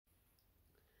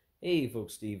Hey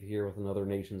folks, Steve here with another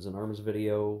Nations and Arms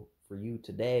video for you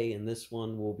today. In this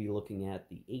one, we'll be looking at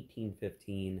the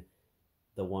 1815,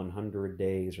 the 100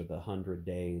 days or the 100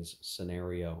 days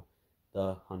scenario,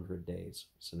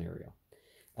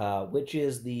 which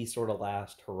is the sort of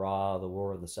last hurrah, the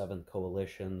War of the Seventh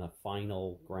Coalition, the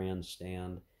final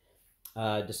grandstand.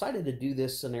 Decided to do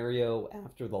this scenario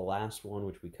after the last one,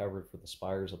 which we covered for the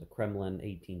Spires of the Kremlin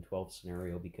 1812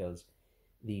 scenario, because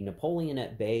the Napoleon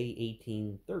at Bay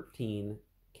 1813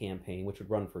 campaign, which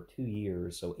would run for 2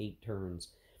 years, so 8 turns,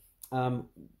 um,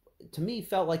 to me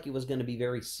felt like it was going to be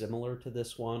very similar to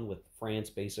this one, with France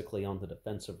basically on the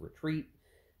defensive retreat.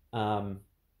 Um,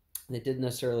 it didn't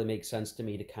necessarily make sense to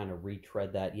me to kind of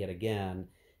retread that yet again,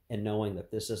 and knowing that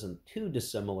this isn't too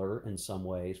dissimilar in some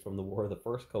ways from the War of the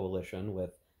First Coalition,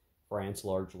 with France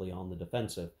largely on the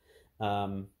defensive.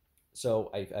 Um,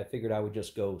 so I figured I would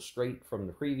just go straight from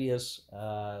the previous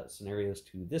scenarios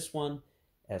to this one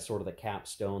as sort of the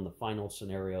capstone, the final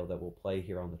scenario that we'll play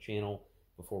here on the channel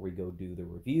before we go do the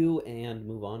review and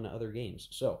move on to other games.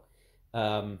 So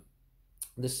um,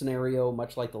 this scenario,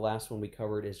 much like the last one we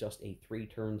covered, is just a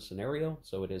 3-turn scenario.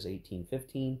 So it is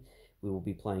 1815. We will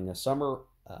be playing a summer,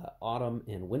 autumn,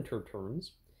 and winter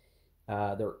turns.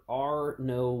 There are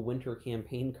no winter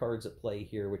campaign cards at play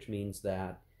here, which means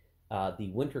that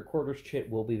the winter quarters chit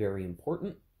will be very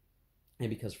important. And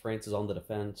because France is on the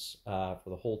defense for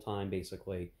the whole time,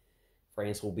 basically,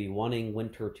 France will be wanting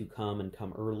winter to come and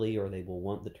come early, or they will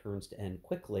want the turns to end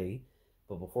quickly.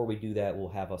 But before we do that, we'll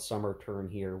have a summer turn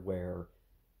here where,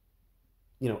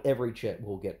 every chit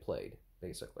will get played,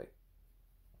 basically.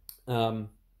 Um,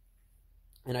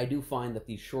 and I do find that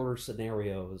these shorter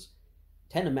scenarios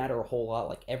tend to matter a whole lot.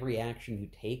 Like, every action you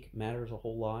take matters a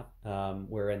whole lot.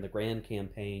 Where in the grand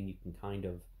campaign, you can kind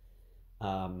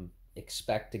of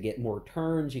expect to get more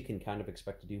turns, you can kind of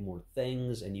expect to do more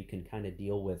things, and you can kind of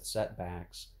deal with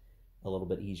setbacks a little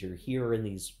bit easier. Here in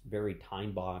these very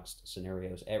time boxed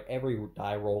scenarios, every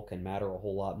die roll can matter a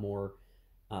whole lot more.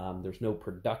 There's no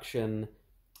production.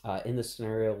 In this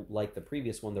scenario, like the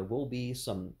previous one, there will be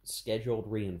some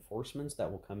scheduled reinforcements that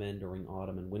will come in during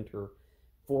autumn and winter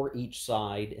for each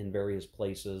side in various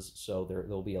places. So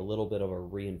there'll be a little bit of a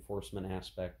reinforcement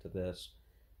aspect to this,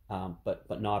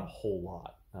 but not a whole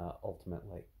lot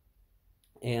ultimately.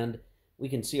 And we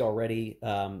can see already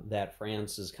that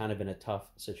France is kind of in a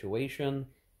tough situation.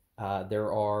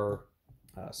 There are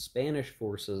Spanish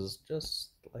forces, just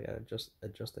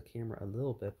adjust the camera a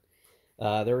little bit.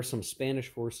 There are some Spanish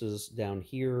forces down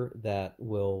here that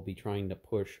will be trying to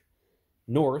push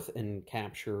north and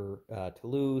capture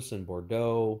Toulouse and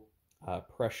Bordeaux,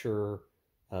 pressure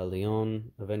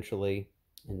Lyon eventually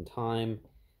in time.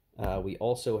 We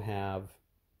also have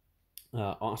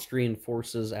Austrian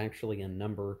forces, actually a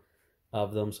number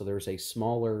of them. So there's a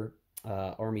smaller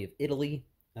army of Italy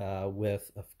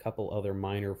with a couple other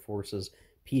minor forces.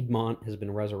 Piedmont has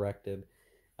been resurrected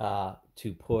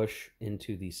to push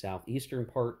into the southeastern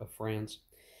part of France.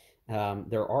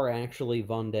 There are actually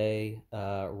Vendée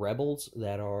rebels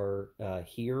that are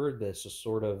here. This is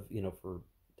sort of,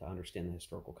 to understand the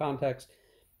historical context,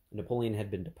 Napoleon had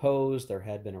been deposed. There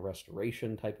had been a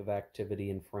restoration type of activity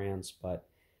in France, but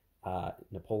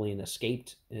Napoleon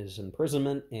escaped his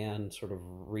imprisonment and sort of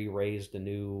re-raised a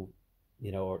new,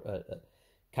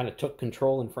 kind of took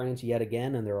control in France yet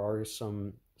again. And there are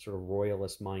some sort of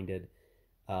royalist-minded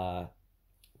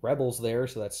rebels there.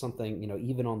 So that's something,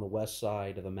 even on the west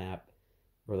side of the map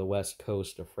or the west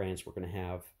coast of France, we're going to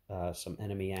have some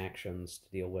enemy actions to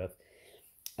deal with.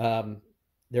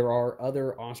 There are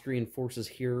other Austrian forces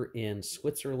here in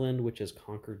Switzerland, which is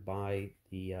conquered by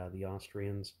the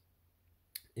Austrians,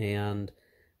 and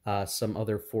some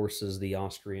other forces, the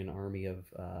Austrian army of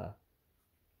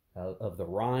the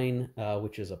Rhine,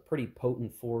 which is a pretty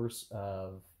potent force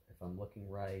of, if I'm looking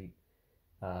right,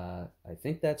 I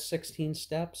think that's 16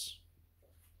 steps.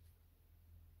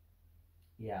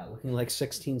 Yeah, looking like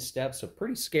 16 steps, so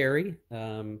pretty scary,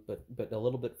 but a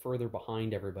little bit further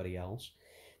behind everybody else.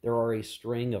 There are a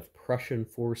string of Prussian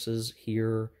forces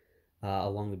here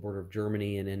along the border of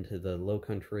Germany and into the Low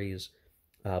Countries.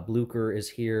 Blücher is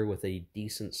here with a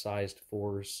decent-sized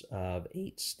force of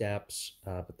 8 steps,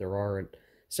 but there are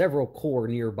several corps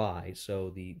nearby,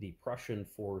 so the Prussian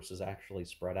force is actually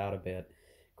spread out a bit,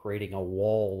 creating a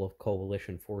wall of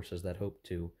coalition forces that hope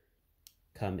to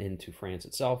come into France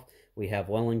itself. We have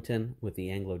Wellington with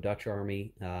the Anglo-Dutch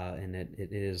army, and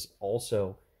it is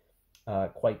also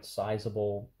quite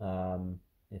sizable.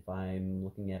 If I'm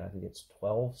looking at, I think it's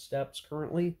 12 steps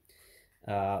currently,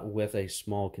 with a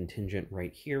small contingent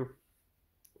right here.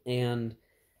 And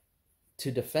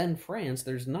to defend France,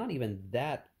 there's not even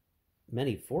that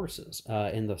many forces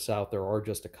in the south. There are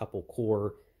just a couple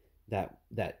corps that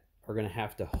are going to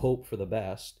have to hope for the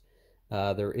best.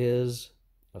 There is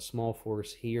a small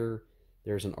force here.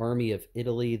 There's an army of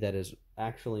Italy that is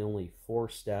actually only 4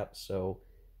 steps, so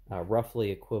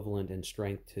roughly equivalent in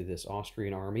strength to this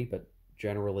Austrian army, but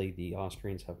generally the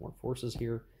Austrians have more forces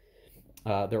here.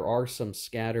 There are some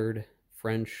scattered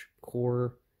French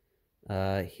corps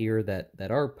here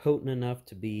that are potent enough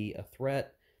to be a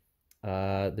threat.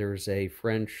 There's a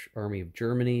French army of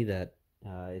Germany that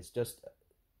is just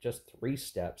 3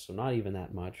 steps, so not even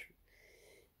that much.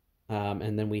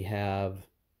 And then we have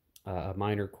a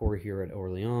minor corps here at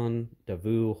Orleans,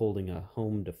 Davout holding a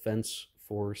home defense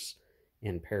force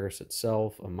in Paris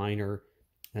itself, a minor,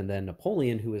 and then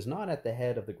Napoleon, who is not at the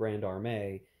head of the Grande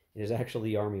Armée, it is actually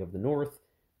the Army of the North,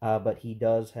 but he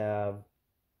does have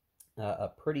a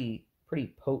pretty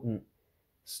potent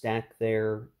stack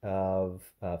there of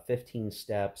 15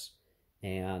 steps,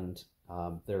 and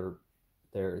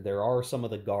there are some of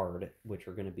the guard which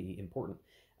are going to be important.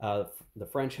 The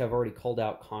French have already called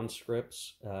out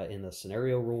conscripts in the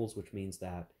scenario rules, which means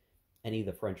that any of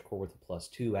the French corps with a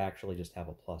 +2 actually just have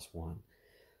a +1.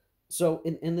 So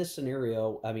in this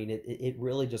scenario, I mean, it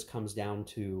really just comes down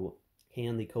to,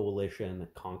 can the coalition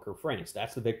conquer France?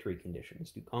 That's the victory condition,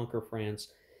 is to conquer France.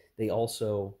 They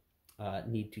also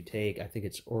need to take, I think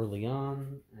it's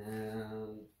Orleans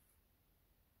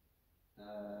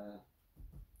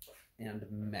and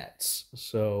Metz.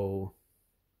 So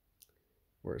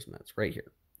where's Metz? Right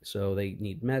here. So they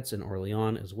need Metz and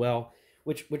Orleans as well,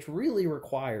 which really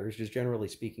requires, just generally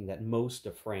speaking, that most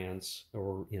of France,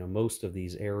 or most of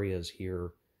these areas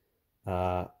here,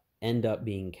 end up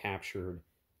being captured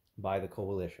by the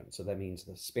coalition. So that means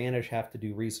the Spanish have to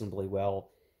do reasonably well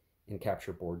and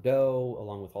capture Bordeaux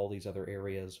along with all these other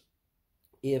areas.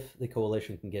 If the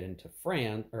coalition can get into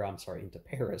France, or I'm sorry, into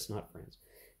Paris, not France,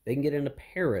 they can get into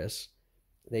Paris,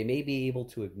 they may be able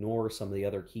to ignore some of the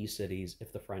other key cities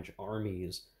if the French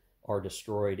armies are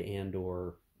destroyed and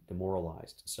or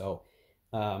demoralized. So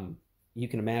you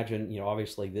can imagine,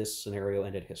 obviously this scenario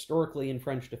ended historically in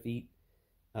French defeat.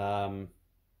 Whether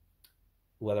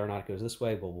or not it goes this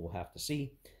way, but we'll have to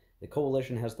see. The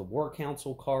coalition has the War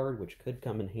Council card, which could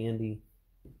come in handy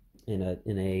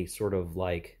in a sort of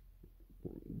like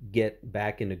get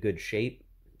back into good shape,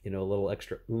 a little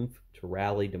extra oomph to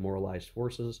rally demoralized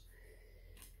forces.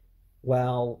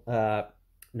 While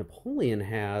Napoleon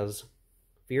has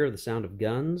fear of the sound of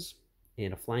guns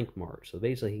and a flank march. So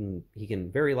basically he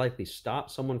can very likely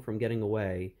stop someone from getting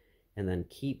away and then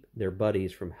keep their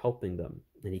buddies from helping them.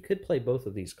 And he could play both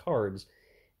of these cards.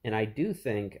 And I do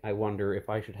think, I wonder if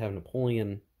I should have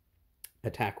Napoleon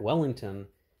attack Wellington,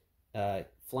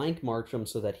 flank march him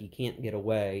so that he can't get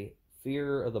away,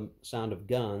 fear of the sound of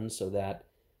guns so that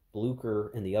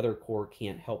Blucher and the other corps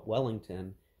can't help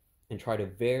Wellington, and try to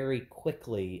very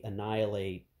quickly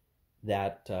annihilate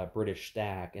that British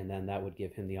stack, and then that would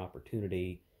give him the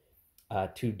opportunity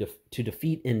to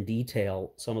defeat in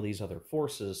detail some of these other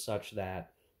forces, such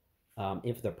that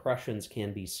if the Prussians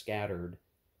can be scattered,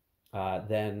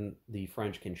 then the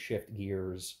French can shift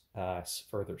gears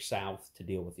further south to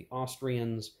deal with the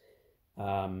Austrians,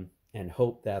 and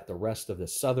hope that the rest of the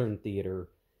southern theater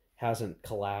hasn't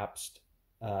collapsed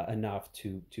enough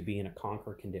to be in a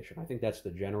conquer condition. I think that's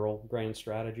the general grand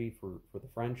strategy for the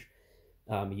French.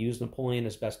 Use Napoleon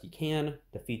as best you can,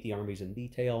 defeat the armies in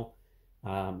detail,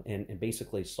 and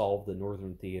basically solve the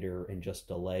northern theater and just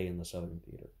delay in the southern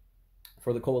theater.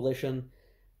 For the coalition,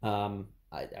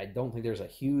 I don't think there's a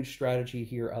huge strategy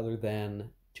here other than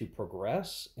to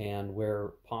progress and, where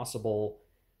possible,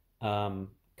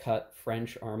 cut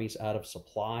French armies out of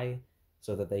supply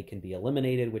so that they can be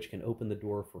eliminated, which can open the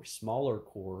door for smaller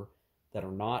corps that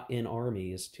are not in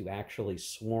armies to actually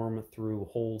swarm through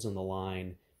holes in the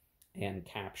line and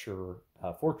capture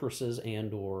fortresses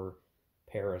and or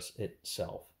Paris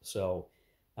itself. So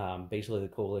basically the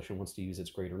coalition wants to use its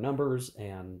greater numbers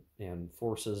and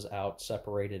forces out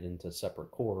separated into separate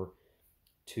corps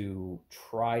to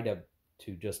try to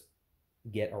just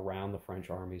get around the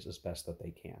French armies as best that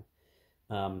they can.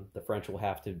 The French will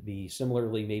have to be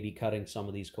similarly maybe cutting some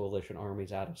of these coalition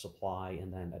armies out of supply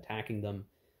and then attacking them,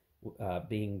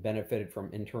 being benefited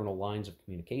from internal lines of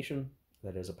communication.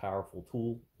 That is a powerful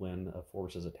tool when a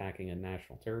force is attacking a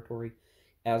national territory,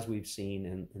 as we've seen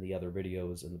in the other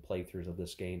videos and the playthroughs of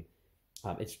this game.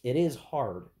 It is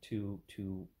hard to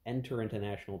enter into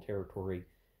national territory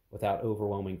without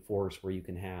overwhelming force, where you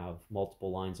can have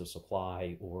multiple lines of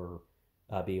supply or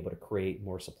be able to create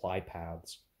more supply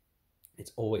paths.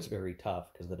 It's always very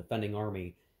tough because the defending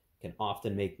army can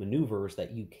often make maneuvers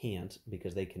that you can't,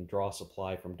 because they can draw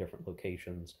supply from different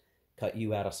locations, cut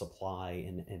you out of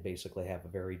supply and basically have a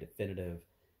very definitive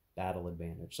battle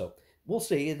advantage. So we'll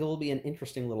see. It'll be an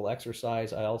interesting little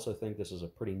exercise. I also think this is a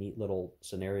pretty neat little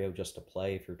scenario just to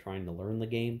play if you're trying to learn the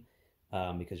game,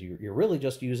 because you're really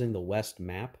just using the west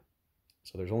map.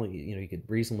 So there's only, you could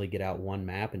reasonably get out one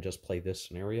map and just play this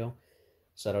scenario,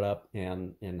 set it up,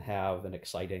 and have an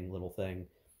exciting little thing.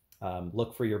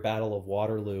 Look for your Battle of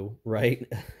Waterloo,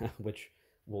 right? Which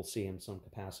we'll see in some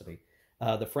capacity.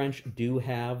 The French do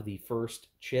have the first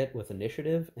chit with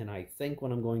initiative, and I think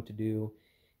what I'm going to do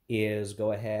is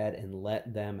go ahead and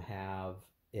let them have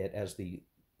it as the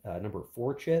number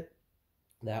 4 chit.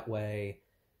 That way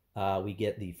we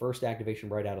get the first activation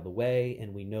right out of the way,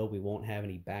 and we know we won't have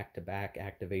any back-to-back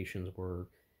activations where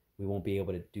we won't be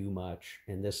able to do much.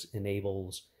 And this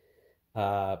enables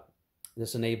Napoleon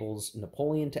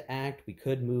to act. We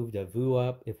could move Davout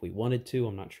up if we wanted to.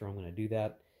 I'm not sure I'm going to do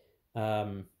that.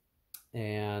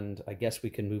 And I guess we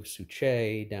can move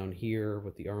Suchet down here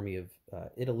with the army of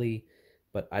Italy,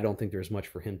 but I don't think there's much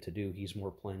for him to do. He's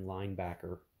more playing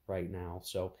linebacker right now.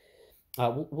 So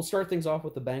we'll start things off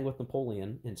with the bang with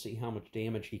Napoleon and see how much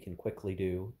damage he can quickly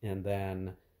do, and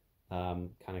then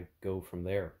kind of go from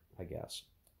there, I guess.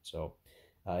 So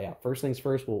yeah, first things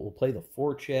first, we'll play the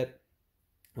 4 chit.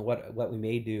 And what we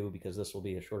may do, because this will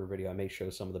be a shorter video, I may show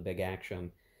some of the big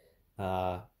action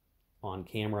on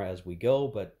camera as we go,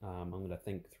 but I'm going to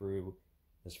think through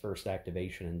this first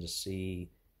activation and just see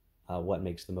what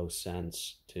makes the most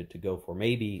sense to go for.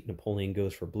 Maybe Napoleon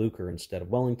goes for Blucher instead of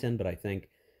Wellington, but I think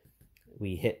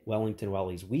we hit Wellington while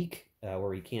he's weak,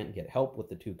 where he can't get help with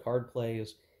the 2 card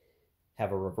plays,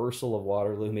 have a reversal of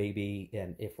Waterloo maybe,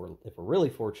 and if we're really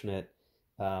fortunate,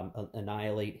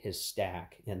 annihilate his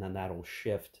stack, and then that'll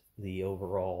shift the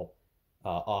overall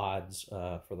odds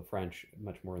for the French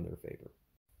much more in their favor.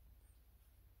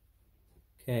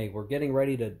 Okay, we're getting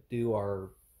ready to do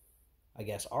our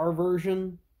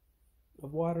version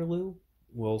of Waterloo.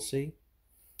 We'll see.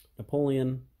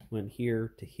 Napoleon went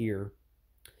here to here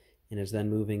and is then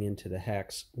moving into the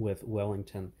hex with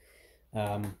Wellington.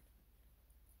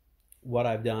 What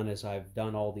I've done is I've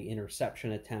done all the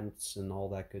interception attempts and all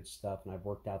that good stuff, and I've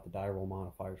worked out the die roll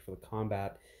modifiers for the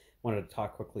combat. Wanted to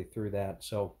talk quickly through that.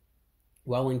 So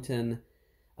Wellington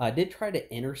did try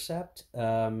to intercept,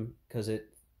 because it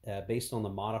based on the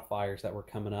modifiers that were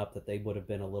coming up, that they would have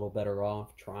been a little better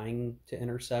off trying to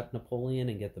intercept Napoleon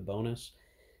and get the bonus.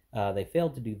 They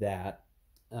failed to do that.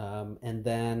 And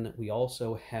then we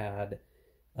also had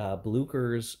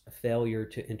Blucher's failure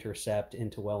to intercept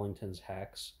into Wellington's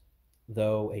hex,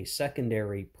 though a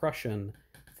secondary Prussian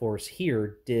force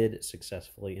here did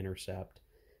successfully intercept.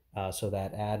 So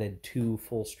that added 2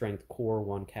 full-strength corps,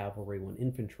 1 cavalry, 1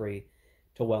 infantry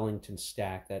to Wellington's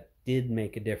stack. That did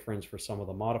make a difference for some of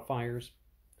the modifiers.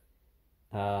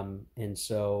 And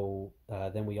so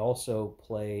then we also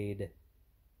played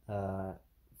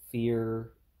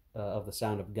Fear of the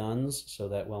Sound of Guns, so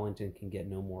that Wellington can get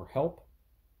no more help.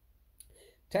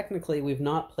 Technically, we've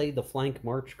not played the flank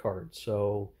march card,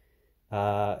 so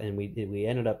and we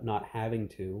ended up not having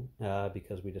to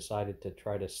because we decided to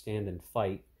try to stand and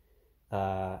fight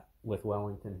with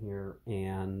Wellington here,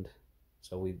 and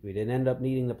so we didn't end up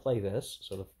needing to play this,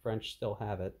 so the French still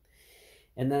have it.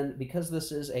 And then because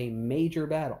this is a major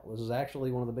battle, this is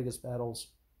actually one of the biggest battles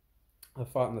I've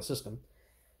fought in the system,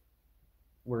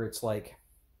 where it's like,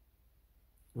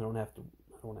 I don't have to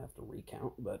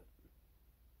recount, but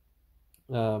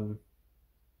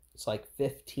it's like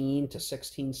 15 to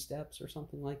 16 steps or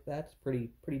something like that. It's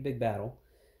pretty big battle.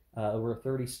 Over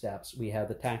 30 steps. We have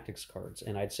the tactics cards,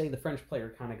 and I'd say the French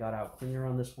player kind of got out cleaner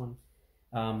on this one.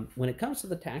 When it comes to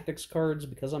the tactics cards,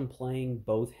 because I'm playing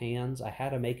both hands, I had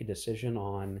to make a decision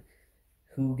on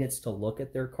who gets to look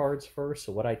at their cards first.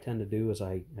 So what I tend to do is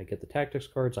I get the tactics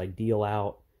cards, I deal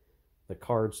out the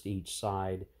cards to each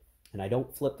side, and I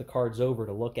don't flip the cards over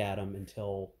to look at them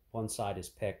until one side is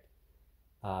picked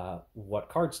what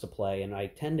cards to play. And I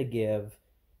tend to give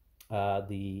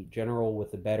the general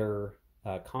with the better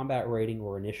combat rating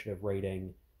or initiative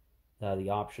rating the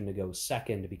option to go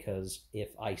second, because if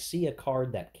I see a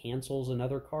card that cancels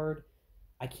another card,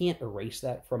 I can't erase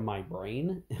that from my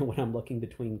brain when I'm looking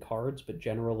between cards, but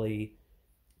generally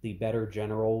the better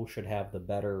general should have the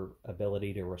better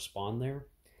ability to respond there.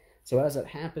 So as it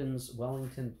happens,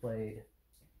 Wellington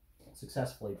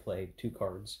successfully played 2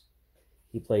 cards.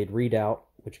 He played Redoubt,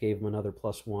 which gave him another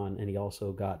 +1, and he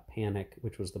also got Panic,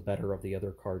 which was the better of the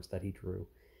other cards that he drew,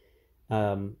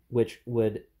 which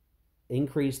would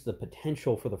increase the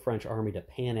potential for the French army to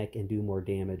panic and do more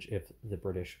damage if the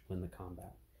British win the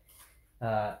combat.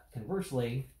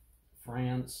 Conversely,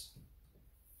 France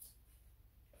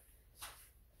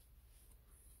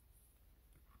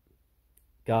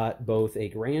got both a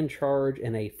grand charge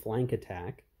and a flank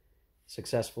attack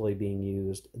successfully being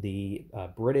used. The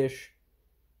British,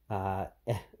 uh,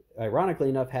 ironically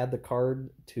enough, had the card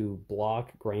to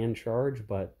block grand charge,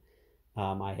 but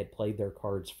I had played their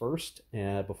cards first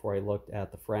before I looked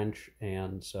at the French,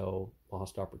 and so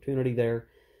lost opportunity there,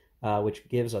 which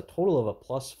gives a total of a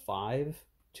 +5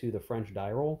 to the French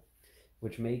die roll,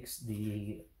 which makes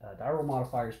the die roll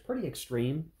modifiers pretty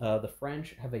extreme. The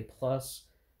French have a plus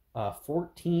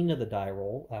 14 to the die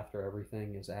roll after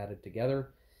everything is added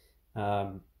together,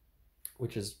 um,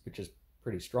 which is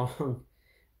pretty strong.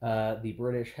 The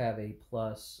British have a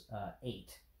plus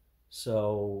 8,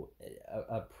 so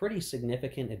a pretty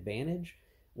significant advantage.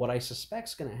 What I suspect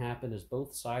is going to happen is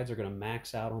both sides are going to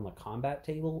max out on the combat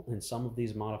table, and some of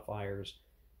these modifiers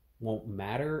won't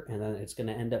matter, and then it's going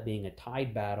to end up being a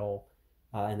tied battle,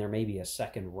 and there may be a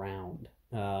second round.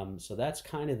 So that's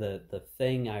kind of the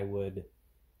thing I'm going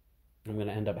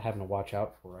to end up having to watch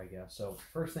out for, I guess. So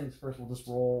first things first, we'll just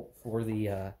roll for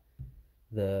the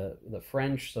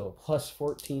French. So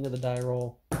 +14 of the die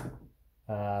roll.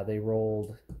 They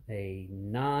rolled a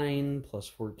 9 plus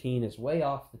 14 is way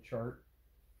off the chart,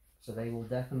 so they will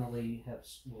definitely have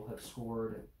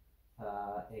scored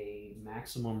a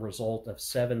maximum result of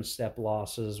 7 step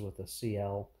losses with a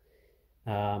CL.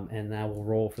 And now we'll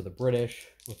roll for the British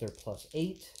with their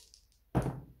 +8.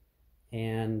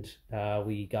 And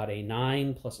we got a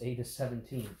 9 plus 8 is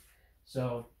 17.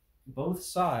 So both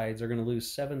sides are going to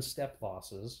lose 7 step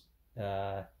losses.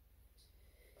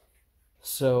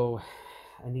 So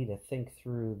I need to think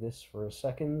through this for a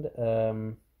second.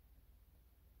 1,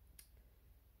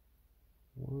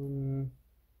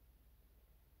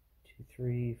 2,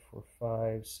 3, 4,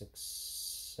 5, 6,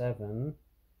 7.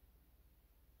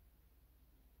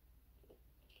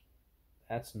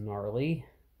 That's gnarly.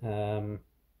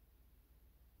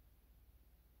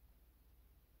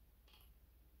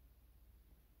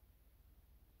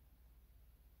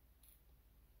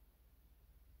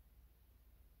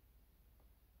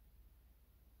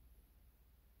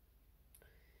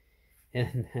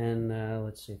 And then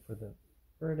let's see, for the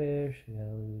British, I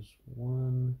gotta lose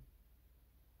 1,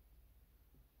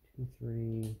 2,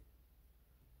 3,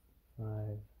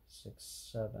 5, 6,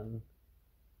 7.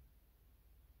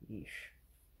 Yeesh.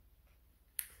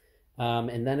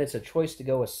 And then it's a choice to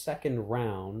go a second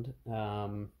round.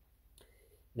 Now,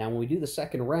 when we do the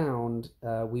second round,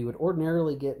 we would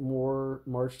ordinarily get more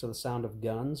March to the Sound of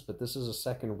Guns, but this is a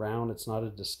second round. It's not a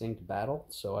distinct battle,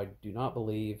 so I do not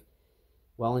believe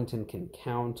Wellington can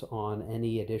count on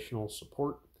any additional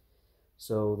support.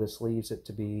 So this leaves it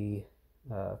to be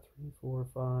 3, 4,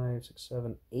 5, 6,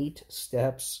 7, 8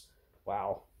 steps.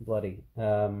 Wow, bloody.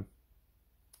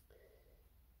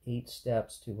 8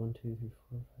 steps to 1, 2, 3,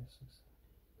 4, 5, 6, 7,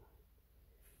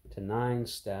 8, 9, to 9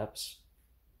 steps.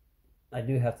 I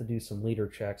do have to do some leader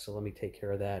checks, so let me take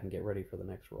care of that and get ready for the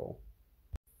next roll.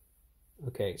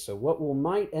 Okay, so what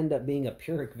might end up being a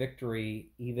Pyrrhic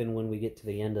victory, even when we get to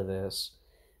the end of this,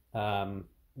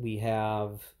 we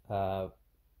have for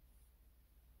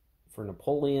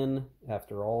Napoleon,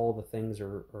 after all the things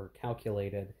are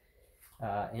calculated,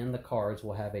 and the cards,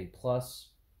 will have a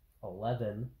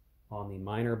 +11 on the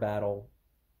minor battle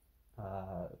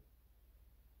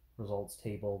results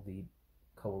table. The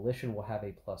coalition will have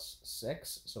a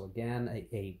 +6. So again,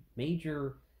 a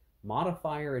major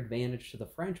modifier advantage to the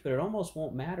French, but it almost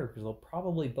won't matter because they'll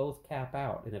probably both cap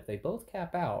out. And if they both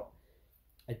cap out,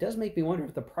 it does make me wonder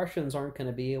if the Prussians aren't going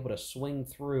to be able to swing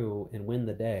through and win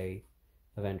the day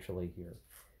eventually here.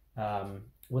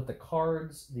 With the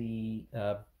cards, the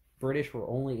British were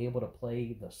only able to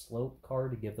play the slope card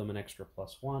to give them an extra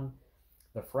 +1.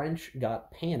 The French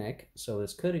got panic, so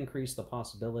this could increase the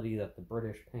possibility that the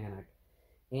British panic,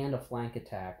 and a flank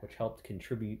attack, which helped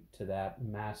contribute to that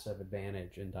massive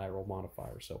advantage in die roll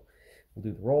modifier. So we'll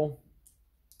do the roll.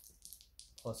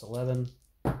 +11.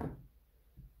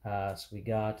 So we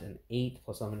got an 8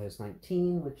 plus 11 is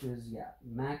 19, which is, yeah,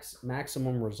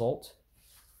 maximum result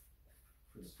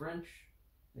for the French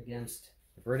against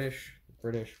the British. The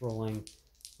British rolling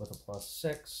with a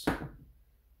 +6.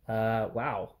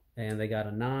 Wow. And they got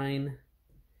a 9.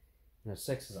 And a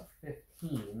 6 is a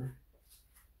 15.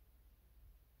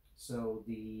 So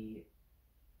the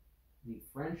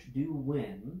French do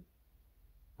win.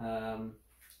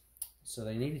 So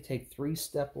they need to take 3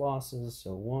 step losses.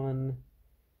 So 1,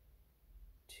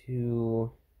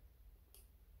 2,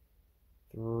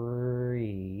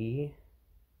 3.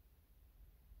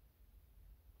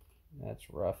 That's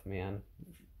rough, man.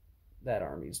 That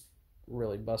army's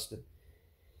really busted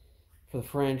for the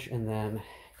French. And then,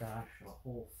 gosh, a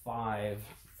whole 5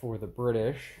 for the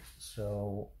British.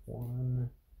 So 1,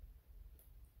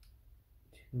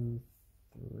 2,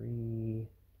 3,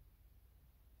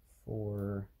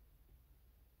 4,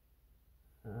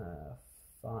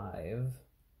 5.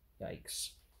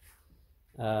 Yikes.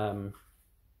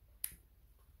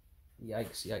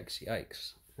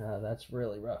 Yikes. That's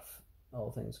really rough,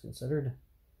 all things considered.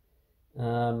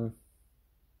 And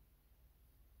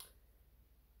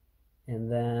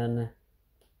then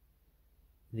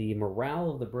the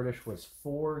morale of the British was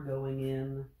 4 going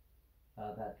in.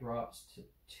 That drops to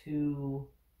 2.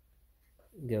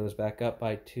 Goes back up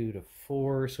by 2 to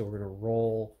 4. So we're going to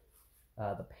roll.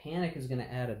 The panic is going to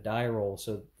add a die roll.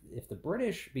 So if the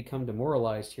British become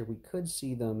demoralized here, we could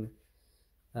see them.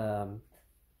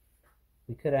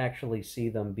 We could actually see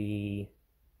them be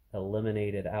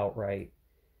eliminated outright,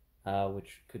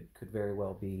 which could very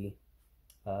well be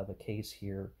the case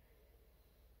here.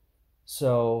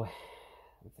 So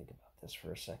let me think about this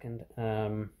for a second.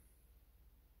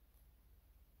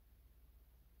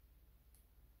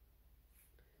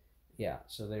 Yeah,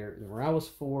 so the morale was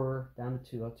 4, down to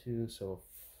 202, so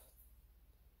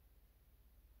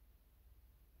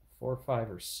 4, 5,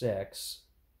 or 6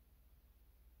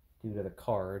 due to the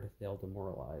card, they'll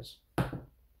demoralize.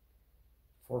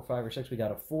 4, 5, or 6, we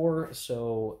got a 4,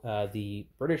 so the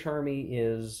British Prussian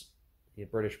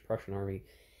army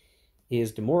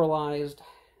is demoralized.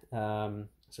 So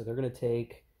they're going to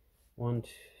take 1,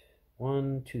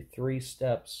 2, 3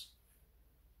 steps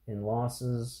in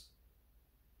losses.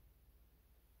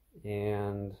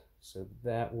 And so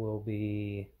that will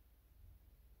be,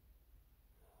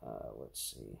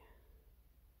 let's see,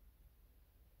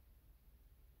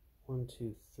 1,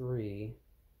 2, 3,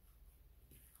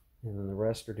 and then the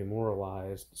rest are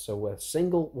demoralized. So with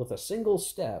a single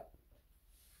step,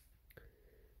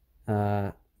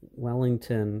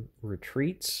 Wellington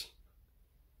retreats,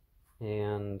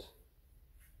 and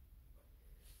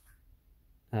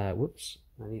whoops,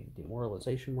 I need a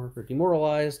demoralization marker.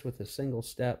 Demoralized with a single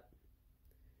step.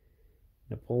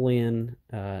 Napoleon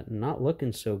not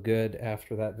looking so good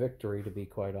after that victory, to be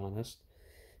quite honest.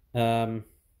 Yeesh.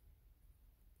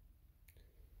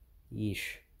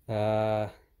 So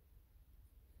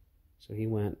he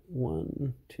went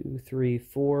 1, 2, 3,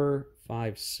 4,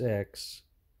 5, 6.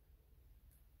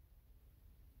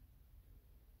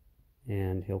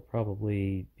 And he'll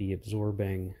probably be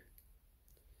absorbing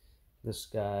this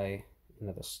guy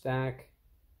into the stack.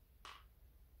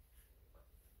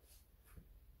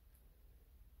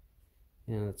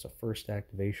 And it's a first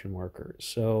activation marker.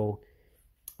 So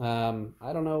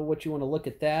I don't know what you want to look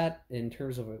at that in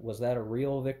terms of, was that a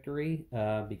real victory?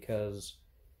 Because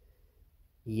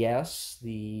yes,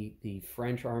 the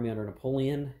French army under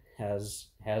Napoleon has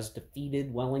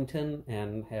defeated Wellington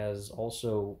and has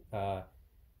also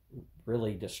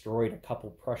really destroyed a couple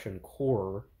Prussian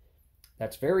corps.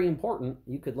 That's very important.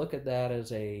 You could look at that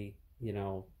as a,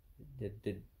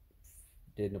 did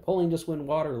Napoleon just win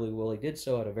Waterloo? Well, he did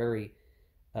so at a very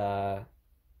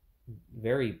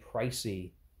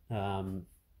pricey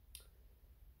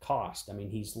cost. I mean,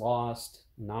 he's lost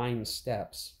 9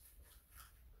 steps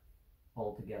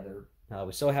altogether.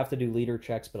 We still have to do leader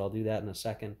checks, but I'll do that in a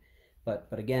second. But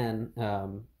again,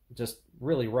 just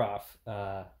really rough.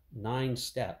 9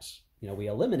 steps. We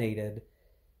eliminated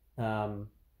a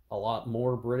lot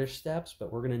more British steps,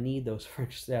 but we're going to need those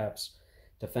French steps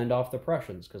to fend off the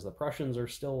Prussians, because the Prussians are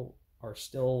still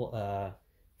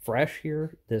fresh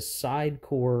here. This side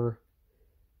corps,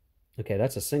 okay,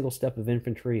 that's a single step of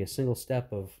infantry, a single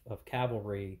step of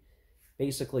cavalry.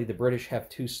 Basically, the British have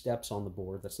 2 steps on the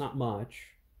board. That's not much.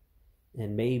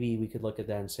 And maybe we could look at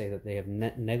that and say that they have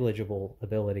negligible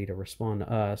ability to respond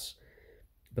to us.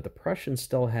 But the Prussians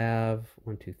still have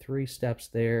 1, 2, 3 steps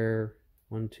there,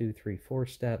 1, 2, 3, 4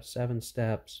 steps, 7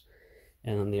 steps.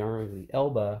 And then the Army of the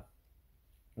Elbe,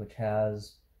 which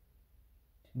has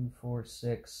 2, 4,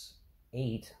 6,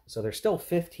 8. So there's still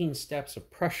 15 steps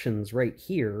of Prussians right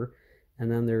here.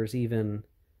 And then there's even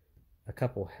a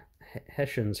couple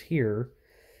Hessians here,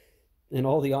 and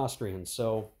all the Austrians.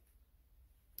 So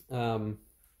the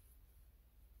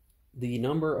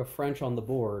number of French on the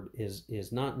board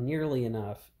is not nearly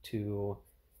enough to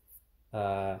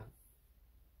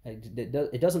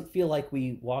it doesn't feel like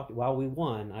we walked while we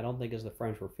won. I don't think as the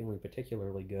French were feeling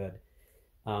particularly good,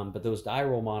 but those die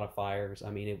roll modifiers,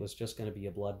 I mean, it was just going to be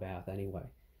a bloodbath anyway.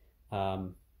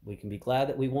 We can be glad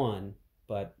that we won,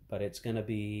 but it's going to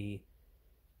be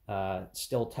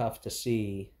still tough to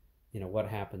see what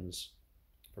happens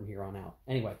from here on out.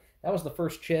 Anyway, that was the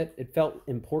first chit. It felt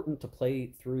important to play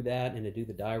through that and to do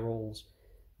the die rolls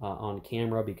on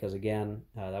camera, because again,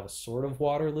 that was sort of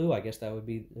Waterloo. I guess that would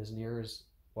be as near as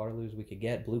Waterloo as we could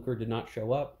get. Blucher did not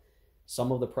show up.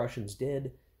 Some of the Prussians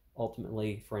did.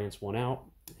 Ultimately, France won out.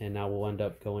 And now we'll end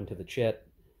up going to the chit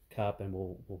cup and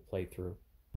we'll play through.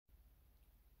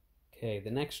 Okay,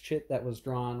 the next chit that was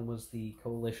drawn was the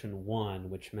Coalition 1,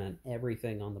 which meant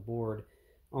everything on the board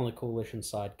on the coalition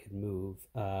side could move.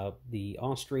 The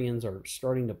Austrians are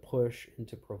starting to push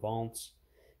into Provence,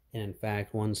 and in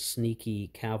fact, one sneaky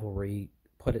cavalry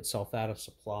put itself out of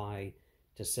supply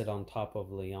to sit on top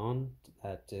of Lyon.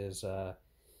 That is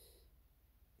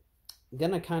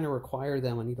gonna kind of require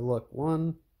them. I need to look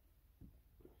one,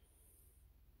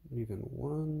 even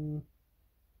one.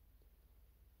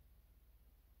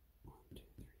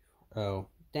 Oh,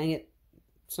 dang it.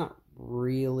 It's not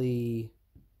really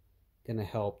going to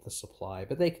help the supply,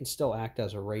 but they can still act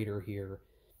as a raider here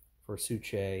for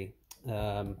Suchet.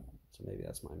 So maybe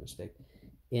that's my mistake.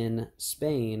 In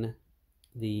Spain,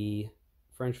 the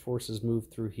French forces moved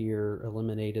through here,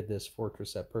 eliminated this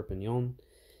fortress at Perpignan,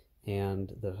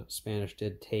 and the Spanish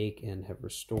did take and have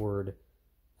restored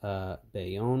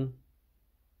Bayonne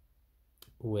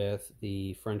with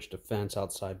the French defense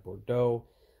outside Bordeaux.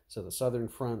 So the southern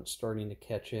front starting to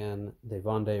catch in. The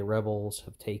Vendée rebels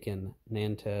have taken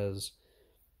Nantes.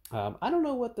 I don't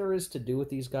know what there is to do with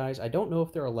these guys. I don't know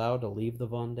if they're allowed to leave the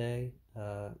Vendée.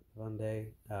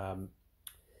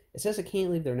 It says it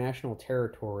can't leave their national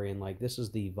territory, and like this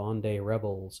is the Vendée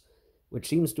rebels, which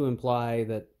seems to imply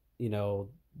that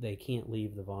they can't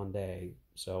leave the Vendée.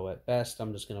 So at best,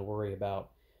 I'm just going to worry about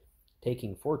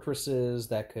taking fortresses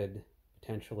that could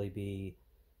potentially be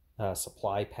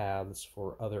supply paths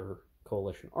for other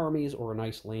coalition armies, or a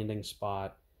nice landing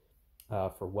spot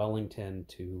for Wellington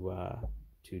to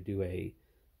do a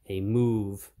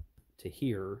move to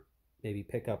here, maybe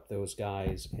pick up those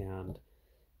guys and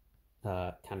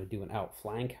kind of do an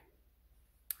outflank.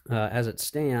 As it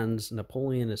stands,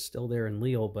 Napoleon is still there in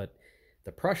Lille, but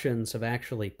the Prussians have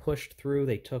actually pushed through.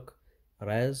 They took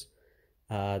Rez.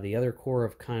 The other corps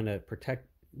have kind of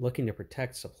looking to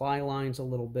protect supply lines a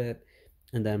little bit.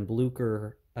 And then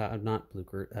Thielman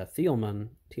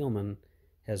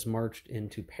has marched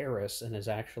into Paris and has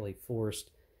actually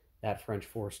forced that French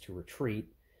force to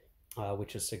retreat,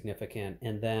 which is significant.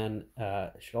 And then I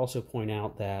should also point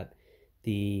out that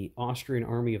the Austrian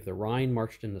army of the Rhine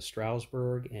marched into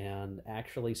Strasbourg and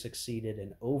actually succeeded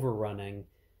in overrunning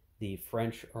the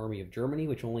French army of Germany,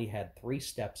 which only had 3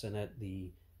 steps in it.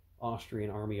 The Austrian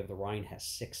army of the Rhine has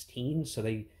 16, so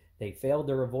they failed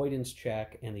their avoidance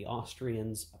check, and the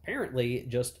Austrians apparently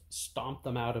just stomped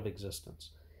them out of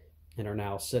existence and are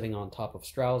now sitting on top of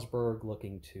Strasbourg,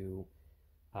 looking to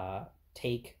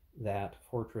take that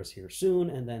fortress here soon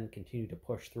and then continue to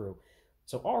push through.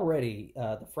 So already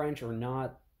the French are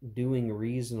not doing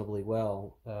reasonably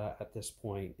well at this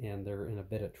point, and they're in a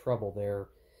bit of trouble there.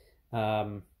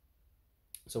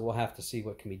 So we'll have to see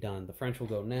what can be done. The French will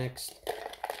go next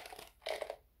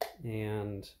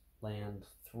and land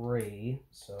 3,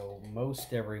 so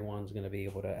most everyone's going to be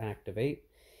able to activate.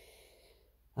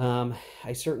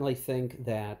 I certainly think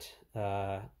that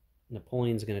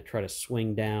Napoleon's going to try to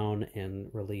swing down and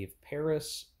relieve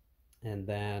Paris, and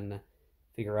then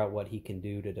figure out what he can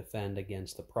do to defend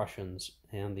against the Prussians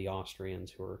and the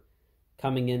Austrians, who are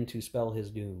coming in to spell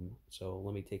his doom. So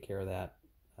let me take care of that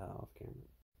off camera.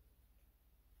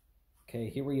 Okay,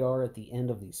 here we are at the end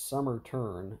of the summer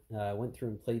turn. I went through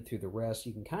and played through the rest.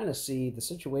 You can kind of see the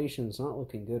situation is not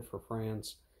looking good for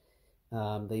France.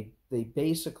 They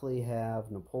basically have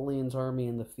Napoleon's army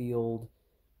in the field,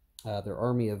 their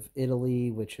army of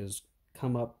Italy, which has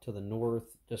come up to the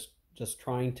north, just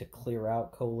trying to clear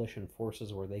out coalition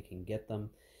forces where they can get them.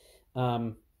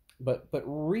 But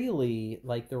really,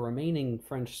 like, the remaining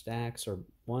French stacks are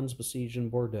one's besieged in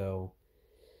Bordeaux.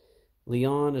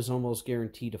 Lyon is almost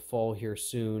guaranteed to fall here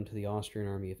soon to the Austrian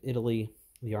army of Italy.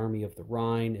 The army of the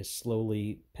Rhine is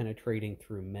slowly penetrating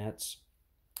through Metz.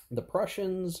 The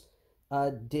Prussians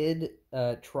did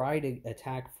try to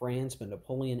attack France, but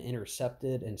Napoleon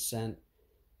intercepted and sent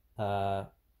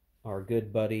our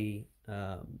good buddy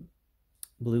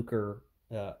Blücher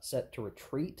set to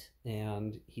retreat,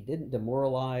 and he didn't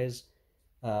demoralize,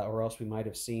 or else we might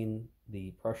have seen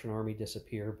the Prussian army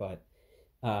disappear. But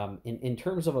in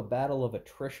terms of a battle of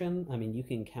attrition, I mean, you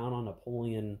can count on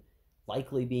Napoleon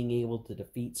likely being able to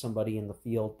defeat somebody in the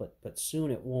field, but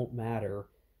soon it won't matter.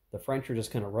 The French are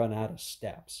just going to run out of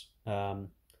steps. And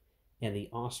the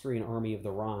Austrian army of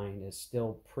the Rhine is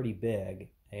still pretty big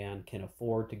and can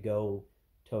afford to go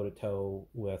toe-to-toe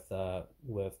with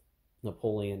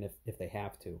Napoleon if they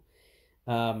have to.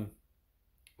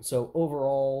 So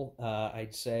overall,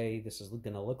 I'd say this is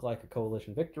going to look like a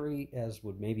coalition victory, as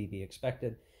would maybe be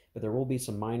expected, but there will be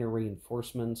some minor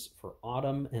reinforcements for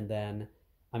autumn. And then,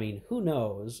 I mean, who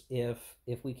knows if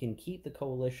we can keep the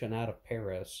coalition out of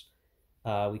Paris,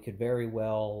 we could very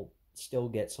well still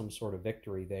get some sort of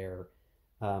victory there,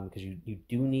 because you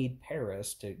do need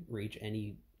Paris to reach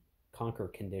any conquer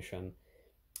condition.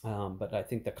 But I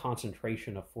think the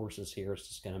concentration of forces here is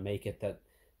just going to make it that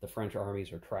the French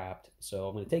armies are trapped. So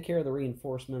I'm going to take care of the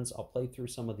reinforcements. I'll play through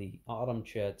some of the autumn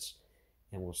chits,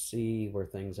 and we'll see where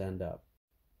things end up.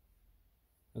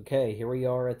 Okay, here we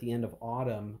are at the end of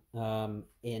autumn, and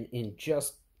in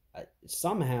just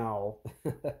somehow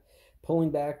pulling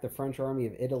back the French army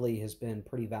of Italy has been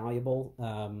pretty valuable.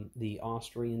 The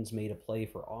Austrians made a play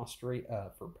for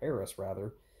for Paris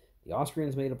rather. The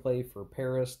Austrians made a play for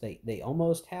Paris. They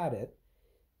almost had it,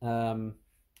 um,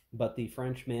 but the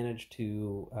French managed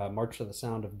to march to the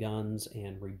sound of guns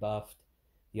and rebuffed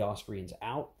the Austrians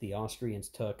out. The Austrians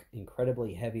took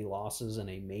incredibly heavy losses in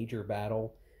a major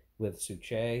battle with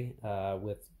Suchet,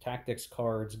 with tactics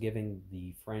cards giving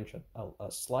the French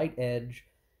a slight edge.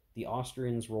 The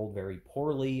Austrians rolled very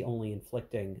poorly, only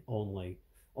inflicting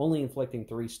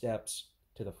 3 steps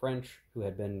to the French, who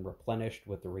had been replenished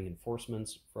with the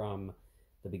reinforcements from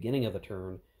the beginning of the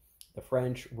turn. The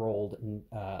French rolled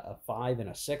a 5 and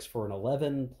a 6 for an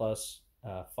 11, plus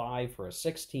 5 for a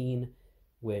 16,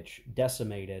 which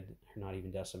decimated, or not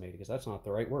even decimated, because that's not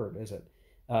the right word, is it?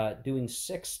 Doing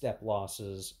 6-step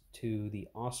losses to the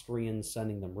Austrians,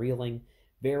 sending them reeling.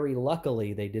 Very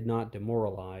luckily, they did not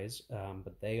demoralize,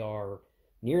 but they are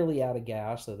nearly out of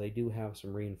gas, though they do have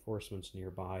some reinforcements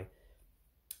nearby.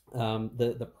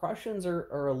 The Prussians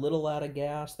are a little out of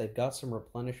gas. They've got some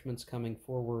replenishments coming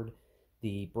forward.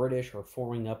 The British are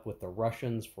forming up with the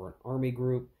Russians for an army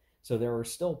group. So there are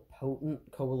still potent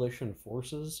coalition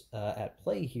forces at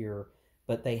play here,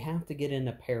 but they have to get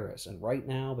into Paris. And right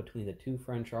now, between the two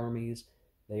French armies,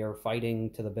 they are fighting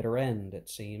to the bitter end, it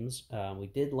seems. We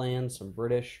did land some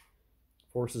British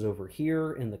forces over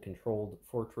here in the controlled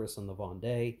fortress in the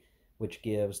Vendée, which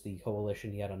gives the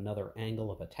coalition yet another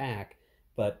angle of attack.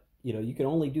 But you can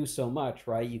only do so much,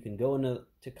 right? You can go into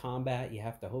combat. You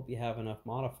have to hope you have enough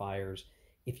modifiers.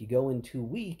 If you go in too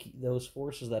weak, those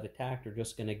forces that attacked are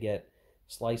just going to get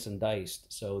sliced and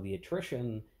diced. So the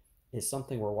attrition is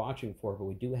something we're watching for, but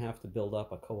we do have to build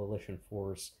up a coalition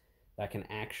force that can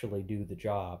actually do the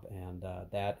job, and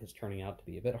that is turning out to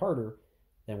be a bit harder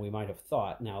than we might have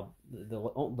thought. Now, the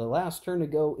last turn to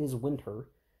go is winter,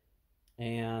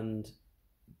 and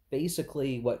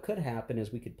basically what could happen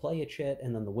is we could play a chit,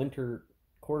 and then the winter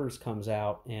quarters comes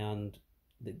out, and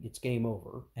it's game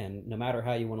over. And no matter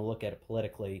how you want to look at it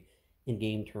politically, in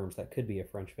game terms, that could be a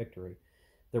French victory.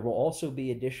 There will also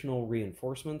be additional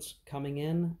reinforcements coming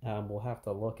in. We'll have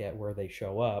to look at where they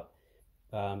show up.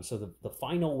 So the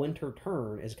final winter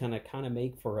turn is going to kind of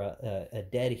make for a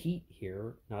dead heat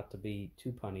here, not to be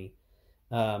too punny,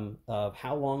 of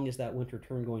how long is that winter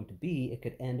turn going to be. It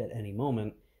could end at any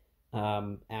moment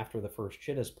after the first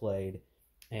chit is played,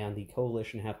 and the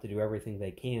coalition have to do everything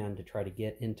they can to try to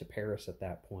get into Paris at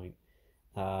that point,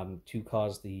 to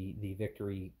cause the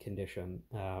victory condition.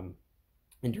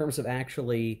 In terms of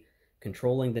actually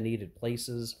controlling the needed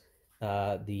places,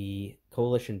 the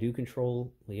coalition do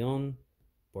control Lyon,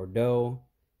 Bordeaux,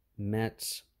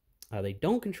 Metz. They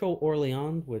don't control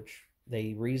Orleans, which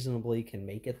they reasonably can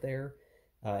make it there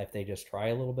if they just try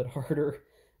a little bit harder.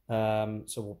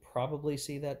 So we'll probably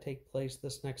see that take place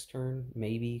this next turn.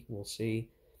 Maybe, we'll see.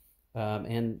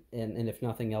 And if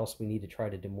nothing else, we need to try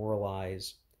to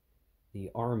demoralize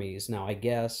the armies. Now, I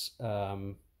guess,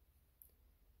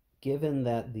 given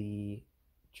that the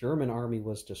German army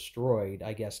was destroyed,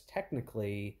 I guess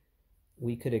technically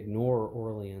we could ignore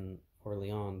Orleans,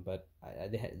 but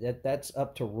that's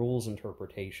up to rules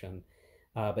interpretation.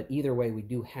 But either way, we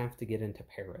do have to get into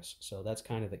Paris, so that's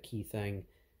kind of the key thing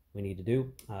we need to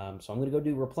do. So I'm going to go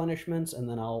do replenishments, and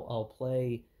then I'll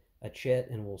play a chit,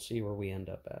 and we'll see where we end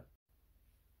up at.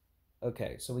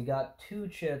 Okay, so we got 2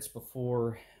 chits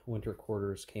before winter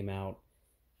quarters came out.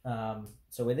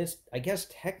 So it is, I guess,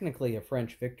 technically a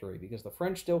French victory, because the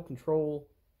French still control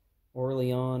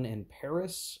Orleans and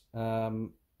Paris.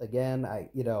 Again,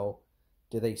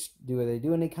 do they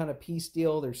do any kind of peace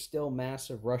deal? There's still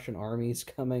massive Russian armies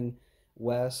coming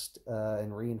west,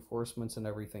 and reinforcements and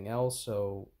everything else.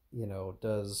 So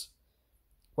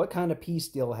what kind of peace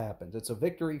deal happens? It's a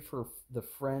victory for the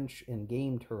French in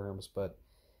game terms, but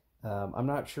I'm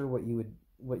not sure what you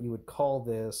would call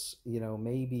this.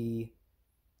 Maybe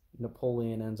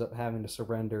Napoleon ends up having to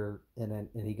surrender, and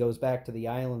he goes back to the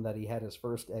island that he had his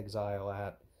first exile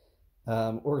at,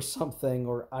 or something,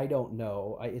 or I don't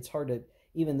know. It's hard to,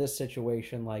 even this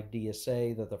situation, like, do you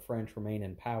say that the French remain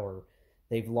in power?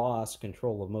 They've lost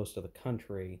control of most of the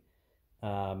country,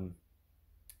 and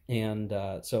And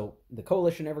so the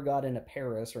coalition never got into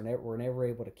Paris, or were never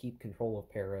able to keep control of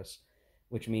Paris,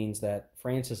 which means that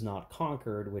France is not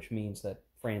conquered, which means that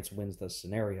France wins this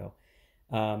scenario.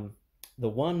 Um, the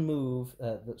one move,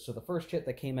 so the first chit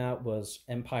that came out was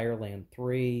Empire Land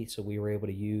 3, so we were able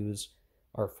to use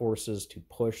our forces to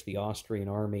push the Austrian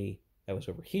army that was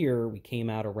over here. We came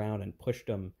out around and pushed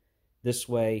him this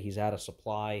way. He's out of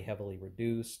supply, heavily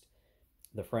reduced.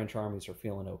 The French armies are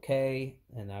feeling okay,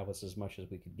 and that was as much as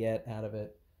we could get out of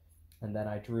it. And then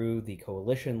I drew the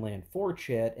coalition land 4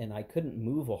 chit, and I couldn't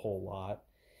move a whole lot.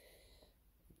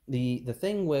 The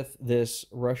thing with this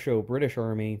Russo-British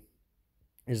army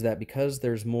is that because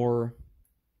there's more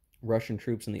Russian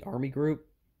troops in the army group,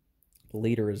 the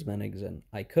leader is Venigsen.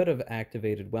 I could have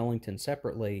activated Wellington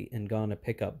separately and gone to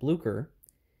pick up Blucher,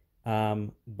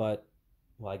 but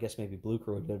well, I guess maybe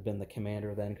Blucher would have been the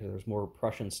commander then because there's more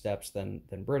Prussian steppes than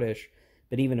British.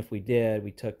 But even if we did,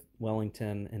 we took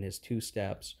Wellington and his 2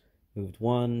 steppes, moved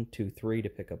 1, 2, 3 to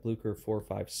pick up Blucher, 4,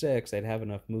 5, 6. They'd have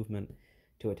enough movement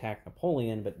to attack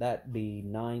Napoleon, but that'd be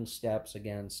 9 steppes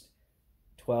against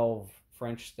 12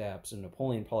 French steppes, and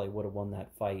Napoleon probably would have won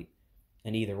that fight.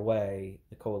 And either way,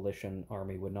 the coalition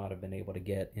army would not have been able to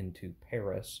get into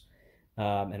Paris.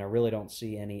 And I really don't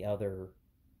see any other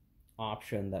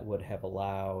option that would have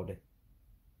allowed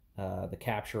the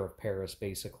capture of Paris,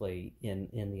 basically, in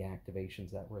the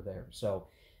activations that were there. So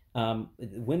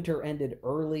winter ended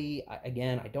early.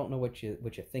 Again, I don't know what you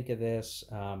think of this.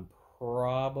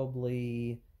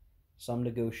 Probably some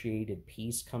negotiated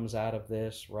peace comes out of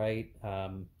this, right?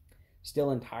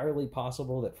 Still entirely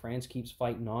possible that France keeps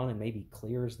fighting on and maybe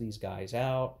clears these guys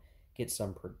out, gets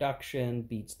some production,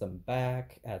 beats them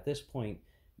back. At this point,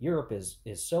 Europe is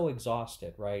so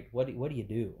exhausted, right? What do you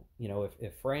do? You know,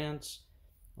 if France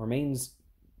remains,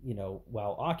 you know,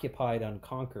 while occupied,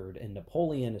 unconquered, and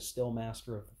Napoleon is still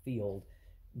master of the field,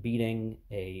 beating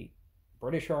a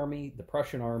British army, the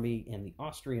Prussian army, and the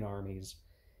Austrian armies,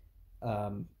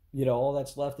 you know, all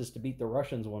that's left is to beat the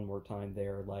Russians one more time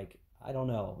there. Like, I don't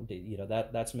know, you know,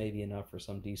 that's maybe enough for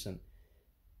some decent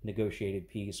negotiated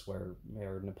peace where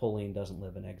Napoleon doesn't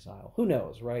live in exile. Who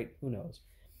knows, right? Who knows?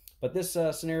 But this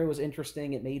scenario was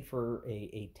interesting. It made for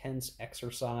a tense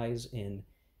exercise in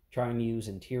trying to use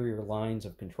interior lines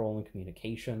of control and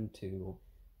communication to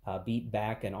beat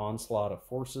back an onslaught of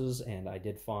forces. And I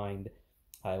did find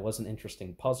it was an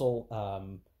interesting puzzle.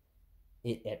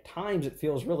 At times it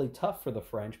feels really tough for the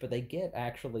French, but they get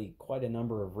actually quite a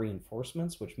number of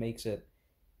reinforcements, which makes it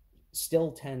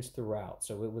still tense throughout.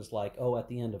 So it was like, oh, at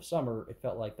the end of summer, it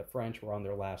felt like the French were on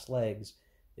their last legs.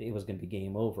 It was going to be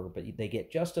game over, but they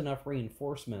get just enough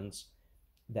reinforcements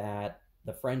that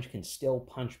the French can still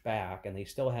punch back, and they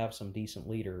still have some decent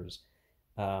leaders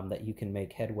that you can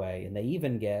make headway. And they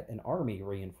even get an army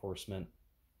reinforcement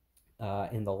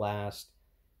in the last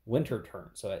winter turn.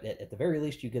 So at the very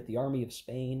least, you get the Army of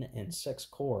Spain and 6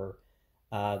 Corps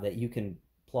that you can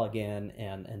plug in,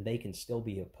 and they can still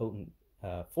be a potent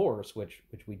force, which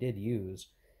we did use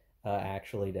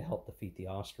actually to help defeat the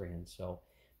Austrians. So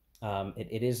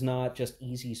it is not just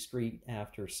easy street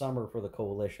after summer for the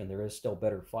coalition. There is still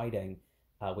better fighting,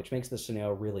 which makes the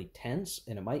scenario really tense,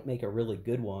 and it might make a really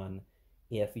good one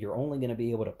if you're only going to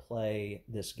be able to play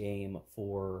this game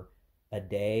for a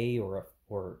day or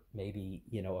maybe,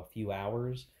 you know, a few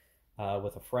hours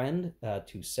with a friend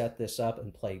to set this up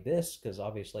and play this, because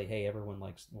obviously, hey, everyone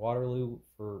likes Waterloo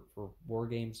for war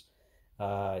games.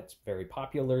 It's very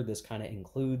popular. This kind of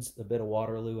includes a bit of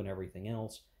Waterloo and everything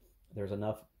else. There's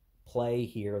enough play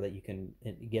here that you can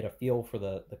get a feel for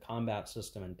the combat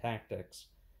system and tactics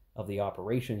of the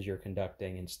operations you're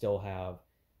conducting and still have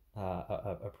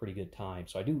a pretty good time.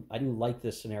 So I do like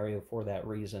this scenario for that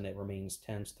reason. It remains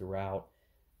tense throughout,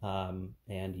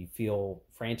 and you feel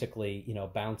frantically, you know,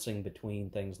 bouncing between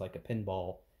things like a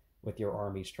pinball with your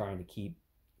armies trying to keep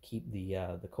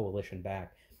the coalition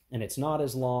back. And it's not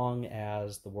as long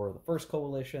as the War of the First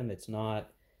Coalition. It's not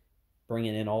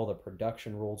bringing in all the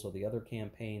production rules of the other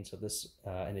campaign. So this,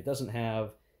 and it doesn't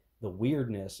have the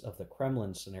weirdness of the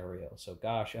Kremlin scenario. So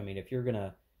gosh, I mean, if you're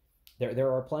gonna,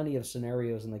 there are plenty of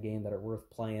scenarios in the game that are worth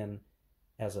playing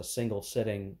as a single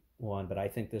sitting one, but I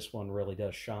think this one really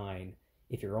does shine.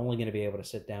 If you're only going to be able to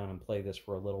sit down and play this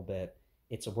for a little bit,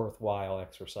 it's a worthwhile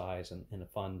exercise and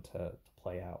fun to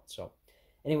play out. So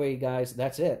anyway, guys,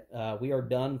 that's it. We are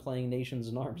done playing Nations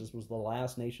in Arms. This was the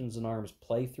last Nations in Arms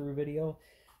playthrough video.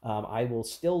 I will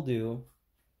still do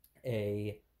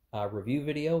a review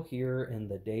video here in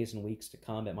the days and weeks to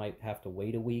come. It might have to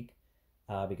wait a week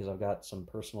because I've got some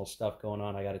personal stuff going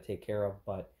on I got to take care of,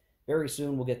 but very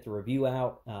soon we'll get the review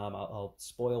out. I'll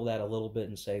spoil that a little bit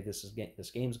and say this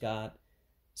game's got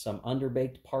some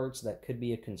underbaked parts that could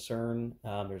be a concern.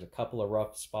 There's a couple of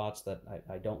rough spots that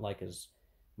I don't like as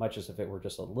much as if it were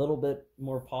just a little bit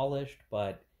more polished,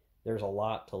 but there's a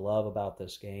lot to love about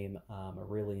this game. I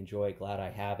really enjoy it. Glad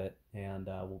I have it, and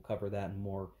we'll cover that and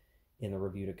more in the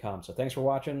review to come. So thanks for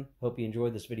watching. Hope you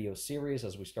enjoyed this video series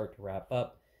as we start to wrap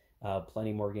up.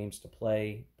 Plenty more games to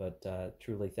play, but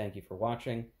truly thank you for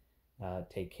watching.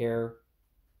 Take care.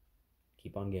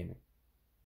 Keep on gaming.